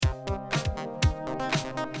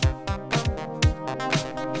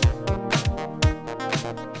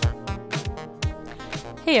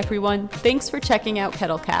Hey everyone, thanks for checking out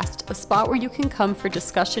Kettlecast, a spot where you can come for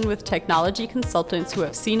discussion with technology consultants who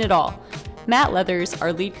have seen it all. Matt Leathers,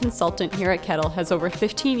 our lead consultant here at Kettle, has over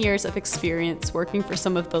 15 years of experience working for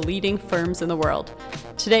some of the leading firms in the world.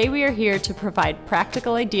 Today we are here to provide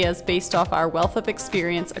practical ideas based off our wealth of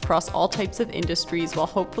experience across all types of industries while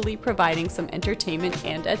hopefully providing some entertainment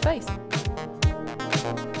and advice.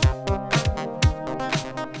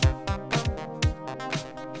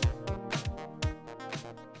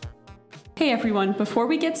 Hey everyone, before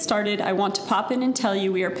we get started, I want to pop in and tell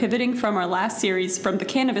you we are pivoting from our last series from the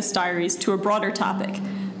Cannabis Diaries to a broader topic.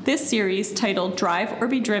 This series, titled Drive or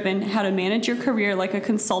Be Driven, How to Manage Your Career Like a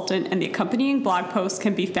Consultant, and the accompanying blog post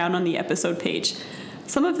can be found on the episode page.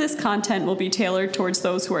 Some of this content will be tailored towards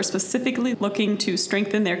those who are specifically looking to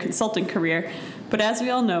strengthen their consulting career, but as we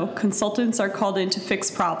all know, consultants are called in to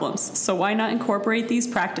fix problems, so why not incorporate these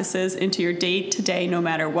practices into your day-to-day no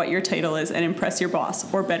matter what your title is and impress your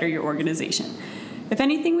boss or better your organization. If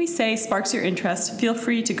anything we say sparks your interest, feel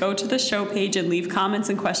free to go to the show page and leave comments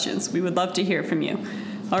and questions. We would love to hear from you.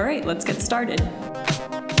 All right, let's get started.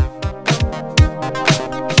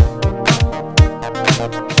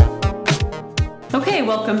 Okay,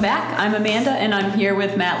 welcome back. I'm Amanda, and I'm here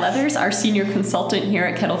with Matt Leathers, our senior consultant here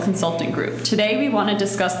at Kettle Consulting Group. Today, we want to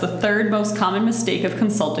discuss the third most common mistake of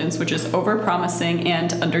consultants, which is overpromising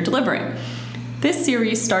and underdelivering. This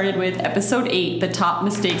series started with episode 8, the top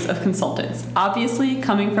mistakes of consultants. Obviously,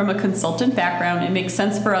 coming from a consultant background, it makes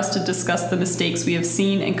sense for us to discuss the mistakes we have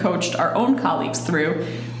seen and coached our own colleagues through.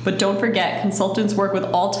 But don't forget, consultants work with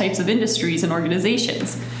all types of industries and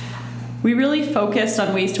organizations. We really focused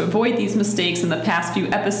on ways to avoid these mistakes in the past few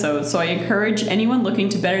episodes, so I encourage anyone looking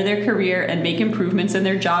to better their career and make improvements in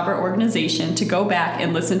their job or organization to go back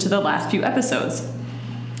and listen to the last few episodes.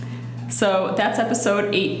 So that's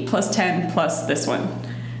episode 8 plus 10 plus this one.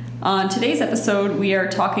 On today's episode, we are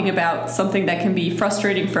talking about something that can be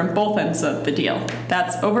frustrating from both ends of the deal.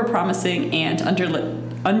 That's overpromising and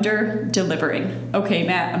under-delivering. Okay,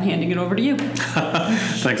 Matt, I'm handing it over to you.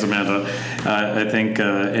 Thanks, Amanda. I think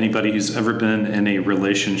anybody who's ever been in a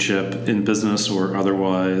relationship in business or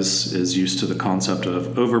otherwise is used to the concept of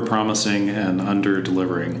overpromising and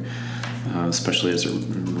under-delivering, especially as it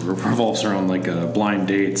revolves around like blind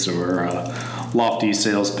dates or lofty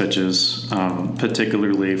sales pitches,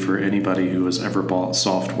 particularly for anybody who has ever bought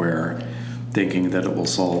software thinking that it will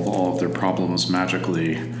solve all of their problems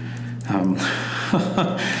magically.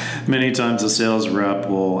 Many times a sales rep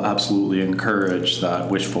will absolutely encourage that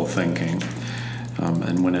wishful thinking.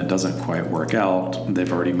 And when it doesn't quite work out,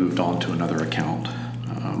 they've already moved on to another account.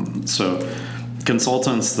 So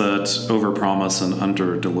consultants that overpromise and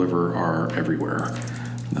underdeliver are everywhere.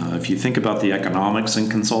 If you think about the economics in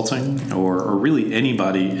consulting, or really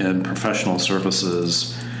anybody in professional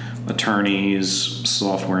services, attorneys,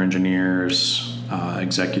 software engineers,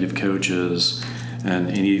 executive coaches,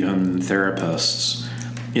 and even therapists,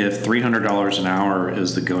 if $300 an hour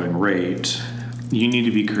is the going rate, you need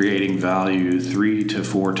to be creating value 3 to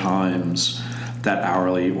 4 times that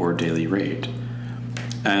hourly or daily rate.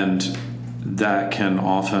 And that can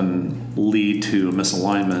often lead to a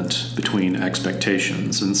misalignment between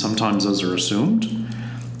expectations, and sometimes those are assumed.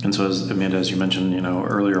 And so, as Amanda, as you mentioned,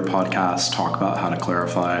 earlier podcasts talk about how to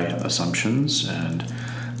clarify assumptions and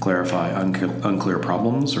clarify unclear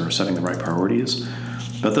problems or setting the right priorities.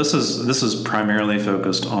 But this is primarily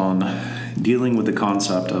focused on dealing with the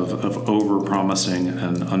concept of over-promising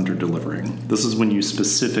and under-delivering. This is when you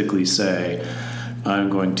specifically say, I'm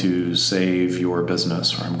going to save your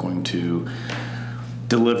business, or I'm going to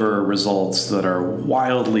deliver results that are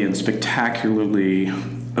wildly and spectacularly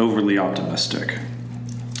overly optimistic.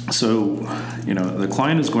 So, the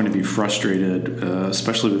client is going to be frustrated,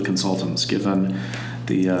 especially with consultants, given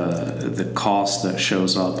the cost that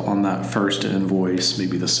shows up on that first invoice,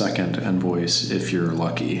 maybe the second invoice if you're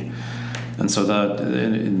lucky. And so that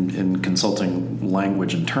in consulting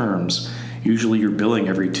language and terms, usually you're billing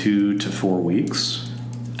every 2 to 4 weeks.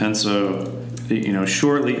 And so,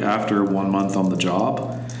 shortly after 1 month on the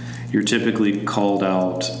job, you're typically called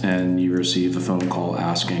out and you receive a phone call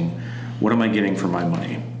asking, what am I getting for my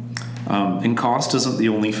money? And cost isn't the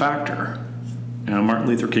only factor. Martin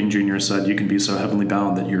Luther King Jr. said, you can be so heavenly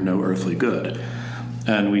bound that you're no earthly good.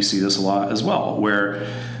 And we see this a lot as well, where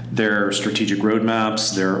there are strategic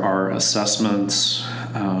roadmaps, there are assessments,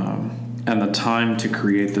 and the time to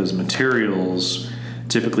create those materials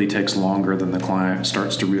typically takes longer than the client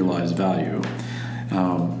starts to realize value.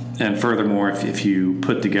 And furthermore, if you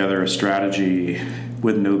put together a strategy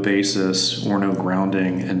with no basis or no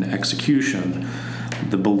grounding in execution,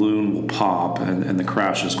 the balloon will pop and the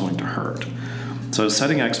crash is going to hurt. So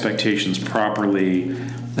setting expectations properly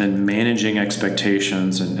and managing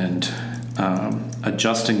expectations and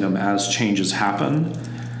adjusting them as changes happen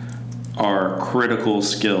are critical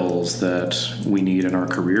skills that we need in our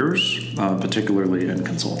careers, particularly in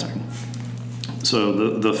consulting.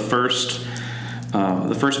 So the first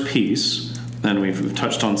piece, and we've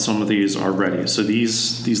touched on some of these already. So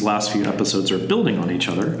these last few episodes are building on each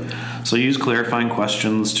other. So use clarifying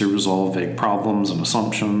questions to resolve vague problems and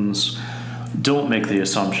assumptions. Don't make the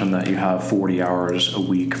assumption that you have 40 hours a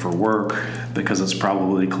week for work, because it's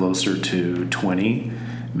probably closer to 20,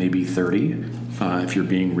 maybe 30, if you're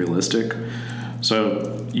being realistic.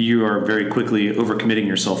 So you are very quickly overcommitting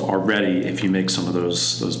yourself already if you make some of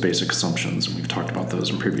those basic assumptions. And we've talked about those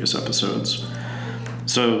in previous episodes.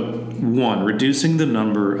 So 1, reducing the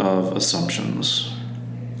number of assumptions.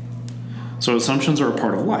 So assumptions are a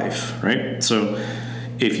part of life, right? So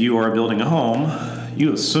if you are building a home,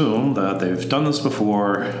 you assume that they've done this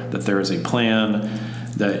before, that there is a plan,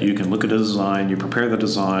 that you can look at a design, you prepare the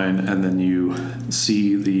design, and then you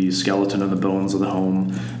see the skeleton and the bones of the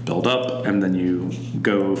home build up, and then you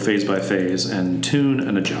go phase by phase and tune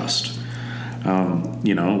and adjust.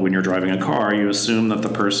 When you're driving a car, you assume that the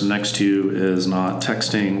person next to you is not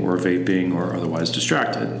texting or vaping or otherwise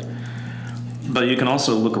distracted. But you can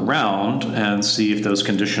also look around and see if those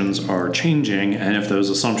conditions are changing and if those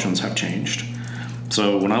assumptions have changed.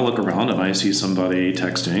 So when I look around and I see somebody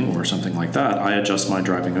texting or something like that, I adjust my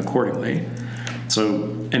driving accordingly.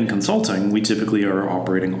 So in consulting, we typically are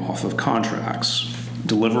operating off of contracts.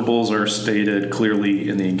 Deliverables are stated clearly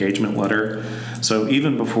in the engagement letter. So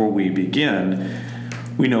even before we begin,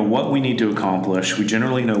 we know what we need to accomplish. We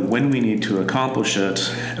generally know when we need to accomplish it,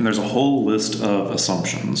 and there's a whole list of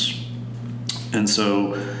assumptions. And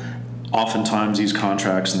so oftentimes these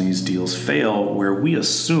contracts and these deals fail where we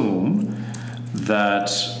assume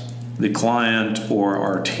that the client or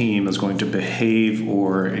our team is going to behave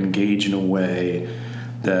or engage in a way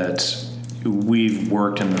that we've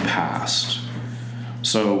worked in the past.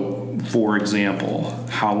 So, for example,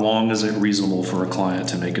 how long is it reasonable for a client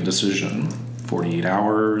to make a decision? 48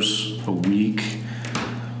 hours, a week?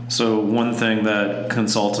 So one thing that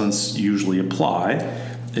consultants usually apply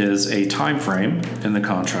is a time frame in the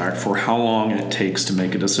contract for how long it takes to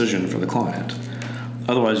make a decision for the client.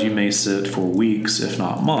 Otherwise, you may sit for weeks, if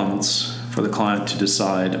not months, for the client to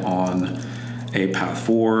decide on a path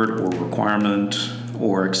forward or requirement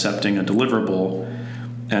or accepting a deliverable.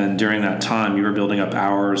 And during that time, you are building up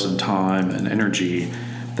hours and time and energy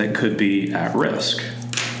that could be at risk.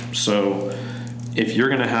 So if you're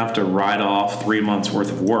going to have to write off 3 months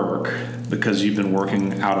worth of work because you've been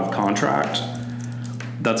working out of contract,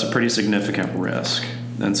 that's a pretty significant risk.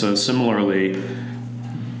 And so similarly,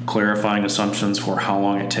 clarifying assumptions for how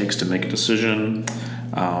long it takes to make a decision.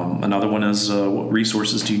 Another one is what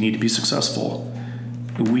resources do you need to be successful?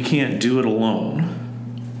 We can't do it alone.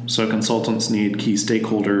 So consultants need key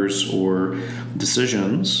stakeholders or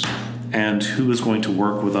decisions, and who is going to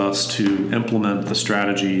work with us to implement the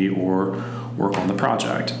strategy or work on the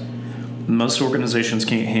project. Most organizations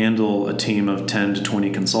can't handle a team of 10 to 20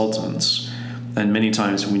 consultants, and many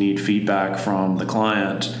times we need feedback from the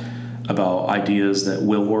client about ideas that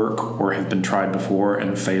will work or have been tried before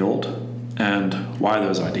and failed, and why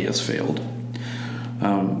those ideas failed.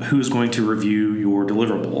 Who's going to review your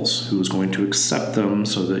deliverables? Who's going to accept them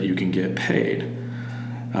so that you can get paid?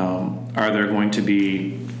 Are there going to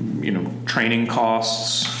be, training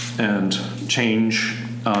costs and change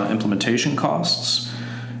implementation costs?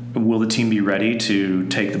 Will the team be ready to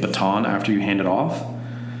take the baton after you hand it off?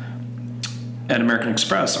 At American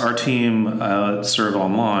Express, our team at Serve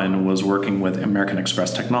Online was working with American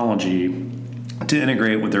Express technology to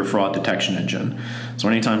integrate with their fraud detection engine. So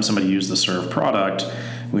anytime somebody used the Serve product,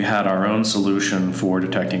 we had our own solution for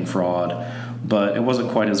detecting fraud, but it wasn't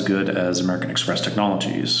quite as good as American Express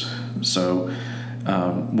Technologies. So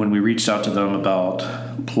when we reached out to them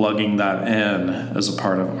about plugging that in as a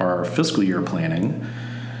part of our fiscal year planning,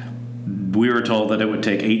 we were told that it would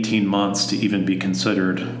take 18 months to even be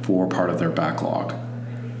considered for part of their backlog.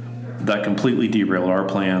 That completely derailed our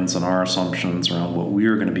plans and our assumptions around what we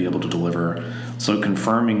were going to be able to deliver. So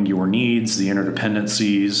confirming your needs, the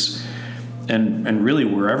interdependencies, and really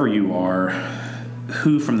wherever you are,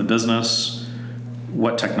 who from the business,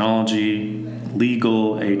 what technology,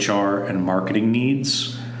 legal, HR, and marketing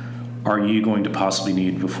needs are you going to possibly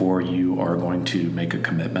need before you are going to make a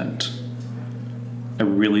commitment? A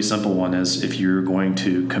really simple one is if you're going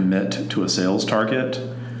to commit to a sales target,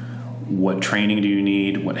 what training do you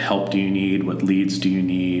need? What help do you need? What leads do you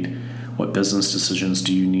need? What business decisions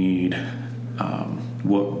do you need?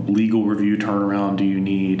 What legal review turnaround do you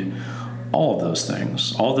need? All of those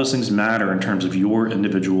things matter in terms of your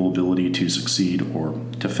individual ability to succeed or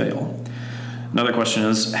to fail. Another question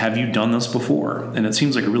is, have you done this before? And it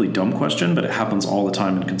seems like a really dumb question, but it happens all the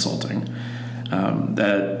time in consulting.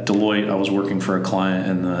 At Deloitte, I was working for a client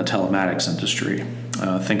in the telematics industry.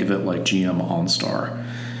 Think of it like GM OnStar.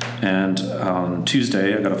 And on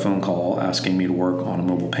Tuesday, I got a phone call asking me to work on a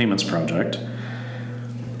mobile payments project.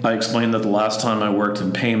 I explained that the last time I worked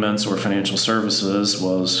in payments or financial services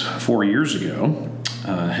was 4 years ago.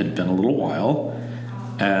 It had been a little while.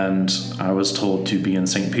 And I was told to be in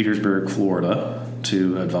St. Petersburg, Florida,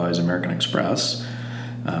 to advise American Express.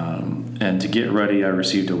 And to get ready, I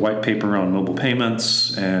received a white paper on mobile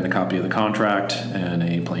payments and a copy of the contract and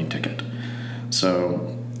a plane ticket.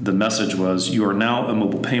 So the message was, you are now a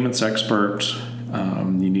mobile payments expert.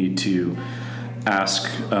 You need to ask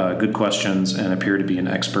good questions and appear to be an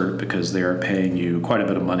expert because they are paying you quite a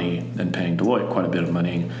bit of money and paying Deloitte quite a bit of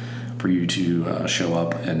money for you to show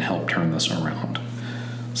up and help turn this around.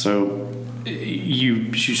 So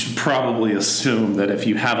you should probably assume that if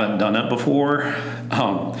you haven't done it before,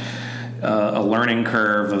 a learning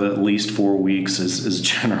curve of at least 4 weeks is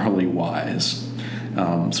generally wise.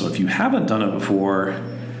 So if you haven't done it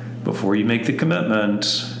before you make the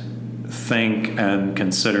commitment, think and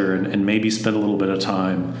consider and maybe spend a little bit of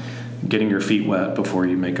time getting your feet wet before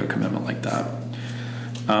you make a commitment like that.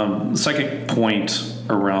 The second point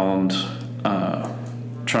around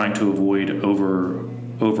trying to avoid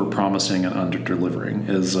over-promising and under-delivering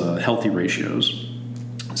is healthy ratios.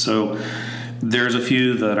 So there's a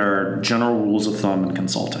few that are general rules of thumb in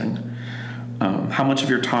consulting. How much of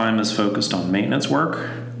your time is focused on maintenance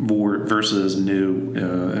work versus new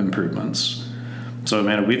improvements? So,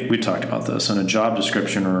 Amanda, we've talked about this. In a job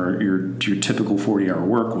description or your typical 40-hour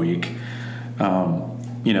work week,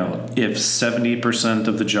 if 70%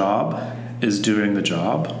 of the job is doing the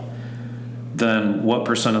job, then what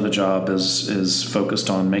percent of the job is focused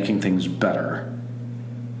on making things better?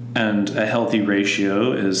 And a healthy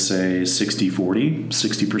ratio is, say, 60-40,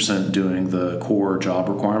 60% doing the core job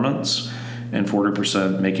requirements and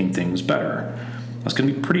 40% making things better. That's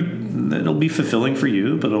going to be it'll be fulfilling for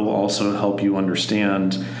you, but it'll also help you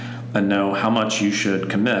understand and know how much you should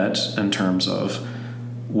commit in terms of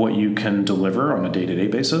what you can deliver on a day-to-day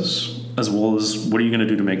basis, as well as what are you going to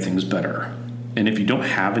do to make things better. And if you don't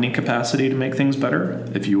have any capacity to make things better,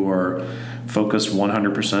 if you are focused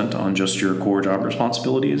 100% on just your core job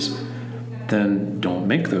responsibilities, then don't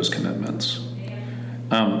make those commitments.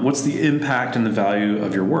 What's the impact and the value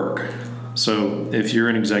of your work? So if you're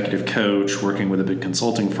an executive coach working with a big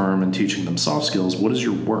consulting firm and teaching them soft skills, what is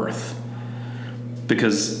your worth?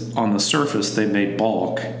 Because on the surface, they may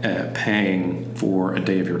balk at paying for a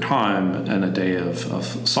day of your time and a day of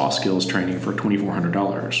soft skills training for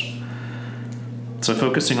 $2,400. So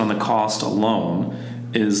focusing on the cost alone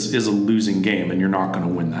is a losing game, and you're not going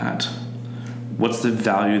to win that. What's the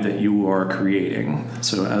value that you are creating?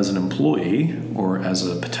 So as an employee or as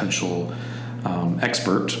a potential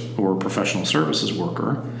expert or professional services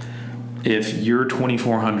worker, if your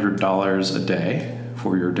 $2,400 a day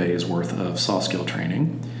for your day's worth of soft skill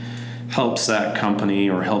training helps that company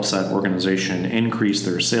or helps that organization increase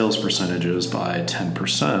their sales percentages by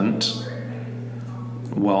 10%,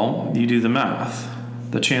 well, you do the math.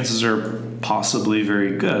 The chances are possibly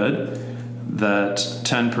very good that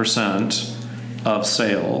 10% of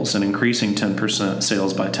sales and increasing 10%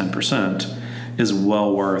 sales by 10% is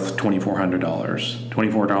well worth $2,400.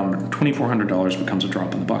 $2,400 becomes a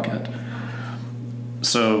drop in the bucket.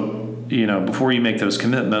 So, before you make those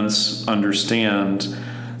commitments, understand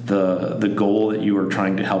the goal that you are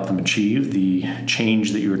trying to help them achieve, the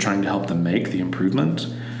change that you are trying to help them make, the improvement,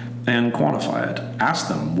 and quantify it. Ask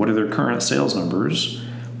them, what are their current sales numbers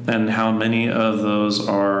and how many of those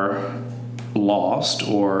are lost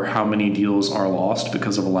or how many deals are lost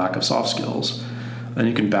because of a lack of soft skills. Then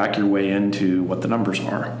you can back your way into what the numbers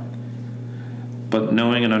are. But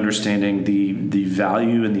knowing and understanding the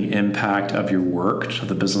value and the impact of your work to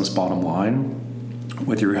the business bottom line,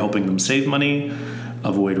 whether you're helping them save money,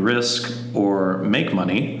 avoid risk, or make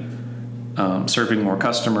money, serving more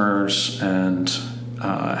customers and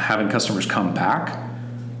having customers come back,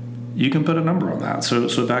 you can put a number on that.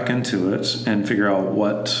 So back into it and figure out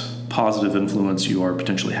what positive influence you are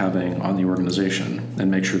potentially having on the organization and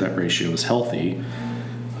make sure that ratio is healthy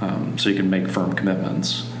so you can make firm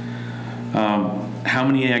commitments. How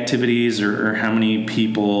many activities or how many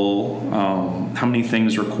people, how many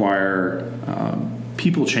things require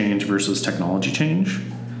people change versus technology change?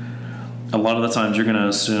 A lot of the times you're going to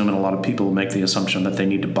assume, and a lot of people make the assumption that they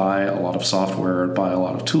need to buy a lot of software, buy a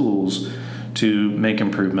lot of tools to make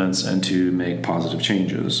improvements and to make positive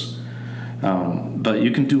changes. But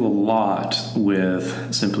you can do a lot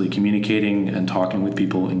with simply communicating and talking with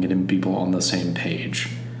people and getting people on the same page.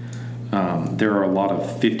 There are a lot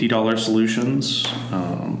of $50 solutions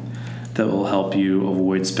that will help you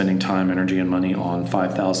avoid spending time, energy, and money on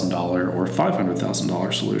 $5,000 or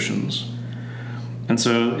 $500,000 solutions. And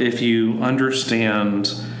so if you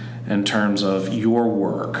understand in terms of your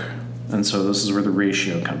work, and so this is where the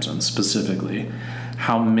ratio comes in specifically,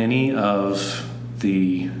 how many of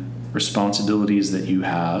the responsibilities that you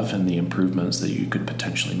have and the improvements that you could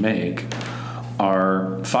potentially make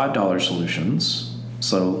are $5 solutions,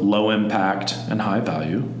 so low impact and high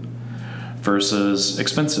value, versus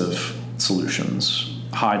expensive solutions,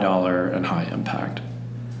 high dollar and high impact.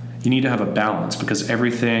 You need to have a balance, because if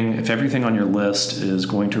everything on your list is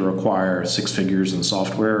going to require 6 figures in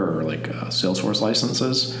software or like Salesforce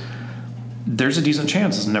licenses, there's a decent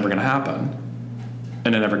chance it's never going to happen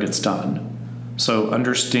and it never gets done. So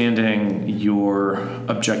understanding your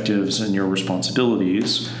objectives and your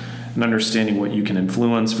responsibilities and understanding what you can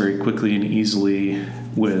influence very quickly and easily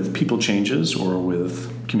with people changes or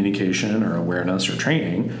with communication or awareness or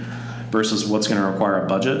training versus what's going to require a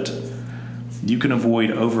budget, you can avoid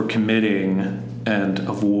overcommitting and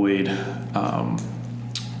avoid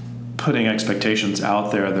putting expectations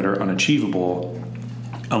out there that are unachievable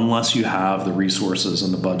unless you have the resources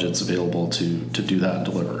and the budgets available to do that and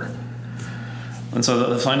deliver. And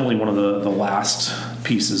so finally, one of the last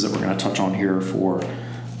pieces that we're going to touch on here for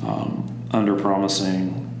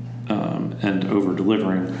under-promising and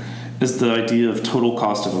over-delivering is the idea of total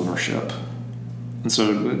cost of ownership. And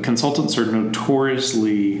so consultants are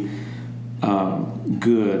notoriously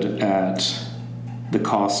good at the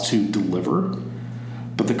cost to deliver,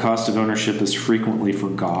 but the cost of ownership is frequently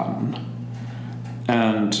forgotten.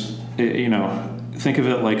 And, think of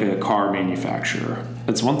it like a car manufacturer.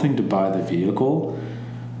 It's one thing to buy the vehicle,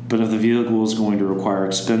 but if the vehicle is going to require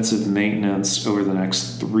expensive maintenance over the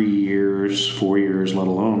next 3 years, 4 years, let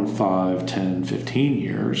alone 5, 10, 15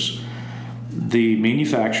 years, the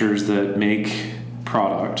manufacturers that make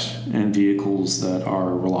product and vehicles that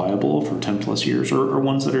are reliable for 10 plus years are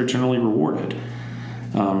ones that are generally rewarded.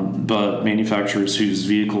 But manufacturers whose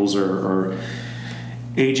vehicles are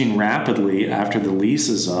aging rapidly after the lease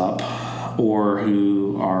is up, or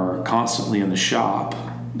who are constantly in the shop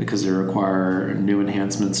because they require new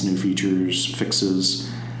enhancements, new features, fixes,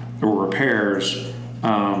 or repairs,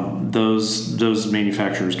 those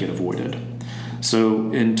manufacturers get avoided.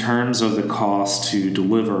 So in terms of the cost to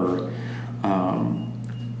deliver,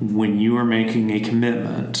 when you are making a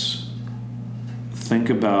commitment, think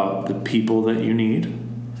about the people that you need,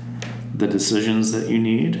 the decisions that you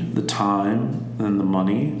need, the time and the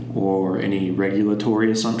money, or any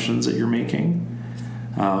regulatory assumptions that you're making,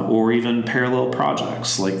 or even parallel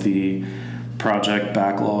projects like the project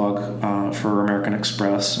backlog for American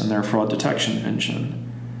Express and their fraud detection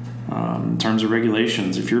engine. In terms of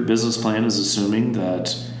regulations, if your business plan is assuming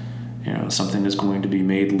that something is going to be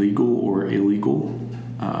made legal or illegal,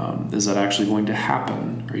 is that actually going to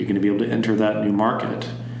happen? Are you going to be able to enter that new market?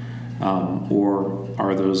 Or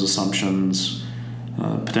are those assumptions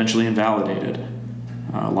potentially invalidated?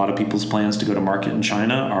 A lot of people's plans to go to market in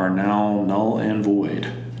China are now null and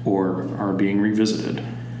void or are being revisited.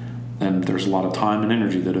 And there's a lot of time and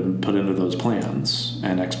energy that have been put into those plans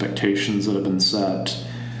and expectations that have been set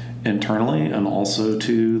internally and also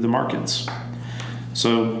to the markets.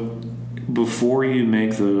 So before you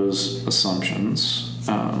make those assumptions,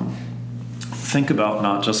 think about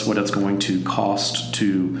not just what it's going to cost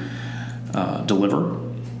to deliver,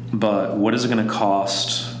 but what is it going to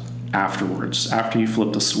cost afterwards? After you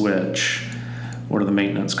flip the switch, what are the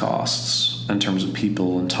maintenance costs in terms of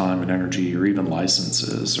people and time and energy, or even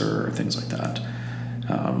licenses or things like that?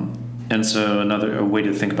 And so a way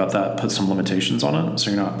to think about that, put some limitations on it,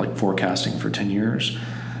 so you're not like forecasting for 10 years.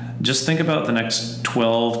 Just think about the next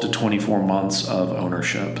 12 to 24 months of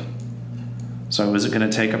ownership. So is it going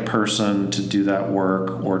to take a person to do that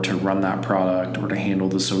work, or to run that product, or to handle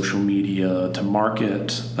the social media, to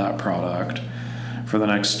market that product for the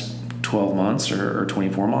next 12 months or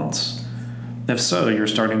 24 months? If so, you're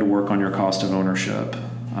starting to work on your cost of ownership.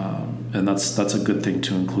 And that's a good thing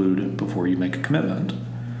to include before you make a commitment.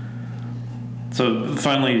 So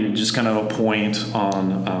finally, just kind of a point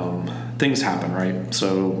on things happen, right?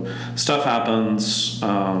 So stuff happens.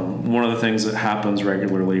 One of the things that happens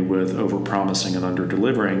regularly with over-promising and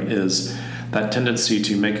under-delivering is that tendency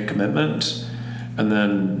to make a commitment, and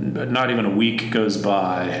then not even a week goes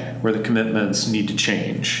by where the commitments need to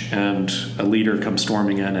change, and a leader comes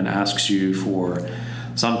storming in and asks you for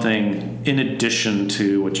something in addition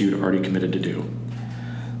to what you'd already committed to do.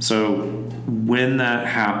 So when that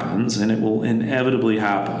happens, and it will inevitably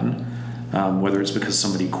happen, whether it's because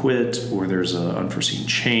somebody quit or there's an unforeseen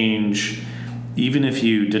change, even if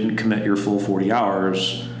you didn't commit your full 40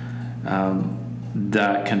 hours,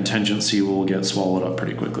 that contingency will get swallowed up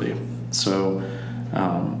pretty quickly. So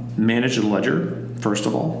manage the ledger, first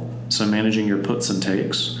of all. So managing your puts and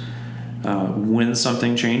takes. When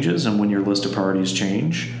something changes and when your list of priorities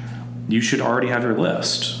change, you should already have your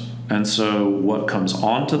list. And so what comes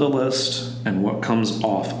onto the list and what comes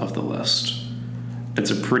off of the list.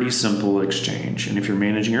 It's a pretty simple exchange. And if you're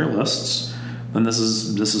managing your lists, then this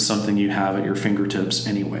is something you have at your fingertips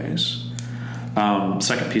anyways.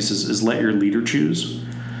 Second piece is let your leader choose.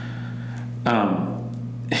 I've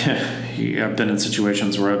been in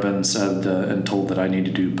situations where I've been said and told that I need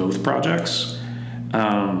to do both projects.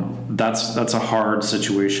 That's a hard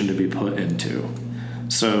situation to be put into.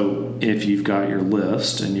 So if you've got your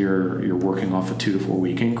list and you're working off of 2 to 4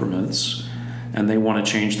 week increments, and they want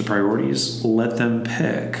to change the priorities, let them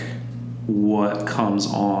pick what comes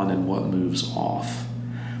on and what moves off.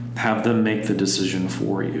 Have them make the decision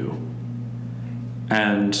for you.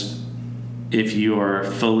 And if you are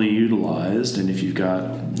fully utilized and if you've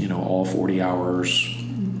got all 40 hours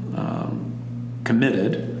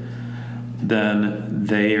committed, then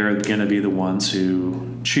they are going to be the ones who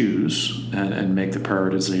choose and make the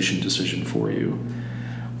prioritization decision for you.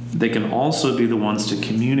 They can also be the ones to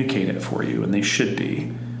communicate it for you, and they should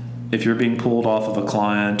be. If you're being pulled off of a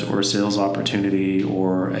client or a sales opportunity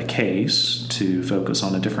or a case to focus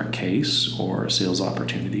on a different case or a sales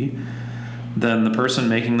opportunity, then the person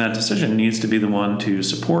making that decision needs to be the one to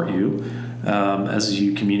support you as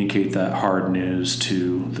you communicate that hard news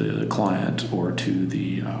to the client or to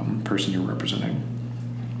the person you're representing.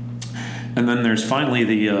 And then there's finally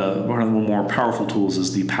one of the more powerful tools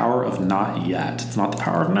is the power of not yet. It's not the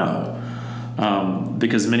power of no.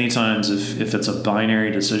 Because many times if it's a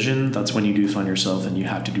binary decision, that's when you do find yourself and you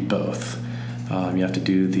have to do both. You have to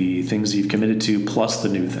do the things you've committed to plus the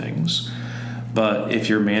new things. But if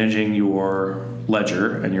you're managing your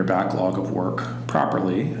ledger and your backlog of work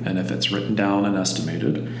properly, and if it's written down and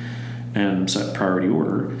estimated and set priority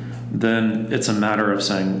order, then it's a matter of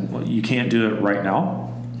saying, well, you can't do it right now,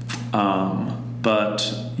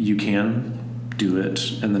 but you can do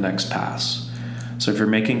it in the next pass. So if you're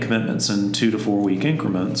making commitments in 2 to 4 week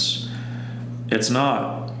increments, it's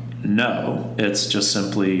not no, it's just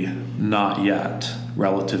simply not yet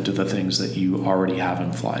relative to the things that you already have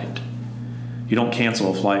in flight. You don't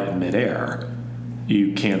cancel a flight in midair.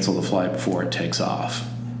 You cancel the flight before it takes off.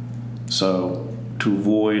 So to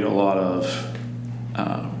avoid a lot of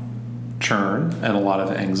churn and a lot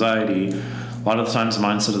of anxiety, a lot of the times the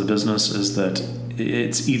mindset of the business is that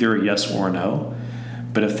it's either a yes or a no.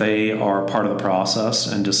 But if they are part of the process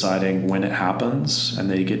and deciding when it happens and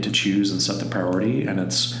they get to choose and set the priority, and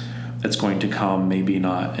it's going to come maybe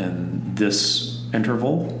not in this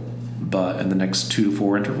interval, but in the next 2 to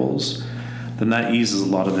 4 intervals, then that eases a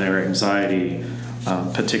lot of their anxiety,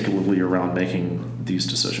 particularly around making these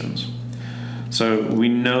decisions. So we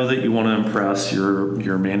know that you want to impress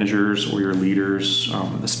your managers or your leaders,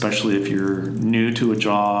 especially if you're new to a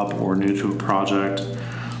job or new to a project.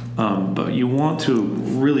 But you want to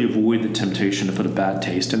really avoid the temptation to put a bad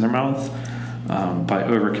taste in their mouth by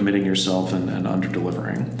overcommitting yourself and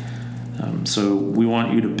under-delivering. So we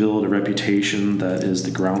want you to build a reputation that is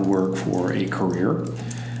the groundwork for a career.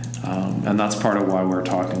 And that's part of why we're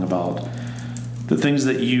talking about the things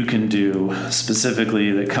that you can do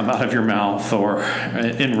specifically that come out of your mouth or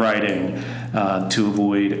in writing to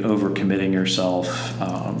avoid overcommitting yourself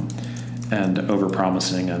and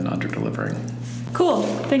overpromising and underdelivering. Cool.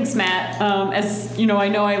 Thanks, Matt. As you know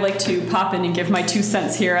I like to pop in and give my 2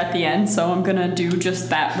 cents here at the end, so I'm going to do just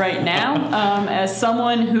that right now. As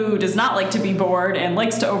someone who does not like to be bored and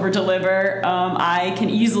likes to over-deliver, I can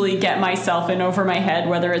easily get myself in over my head,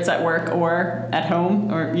 whether it's at work or at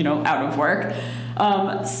home or, out of work.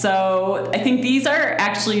 So I think these are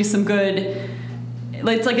actually some good...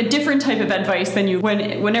 It's like a different type of advice than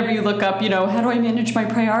whenever you look up, how do I manage my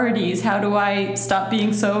priorities? How do I stop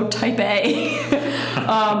being so type A?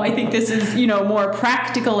 I think this is, more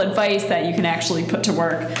practical advice that you can actually put to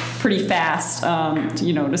work pretty fast,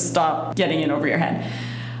 to stop getting in over your head.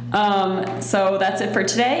 So that's it for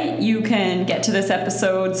today. You can get to this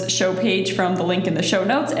episode's show page from the link in the show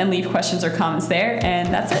notes and leave questions or comments there.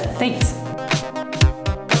 And that's it. Thanks.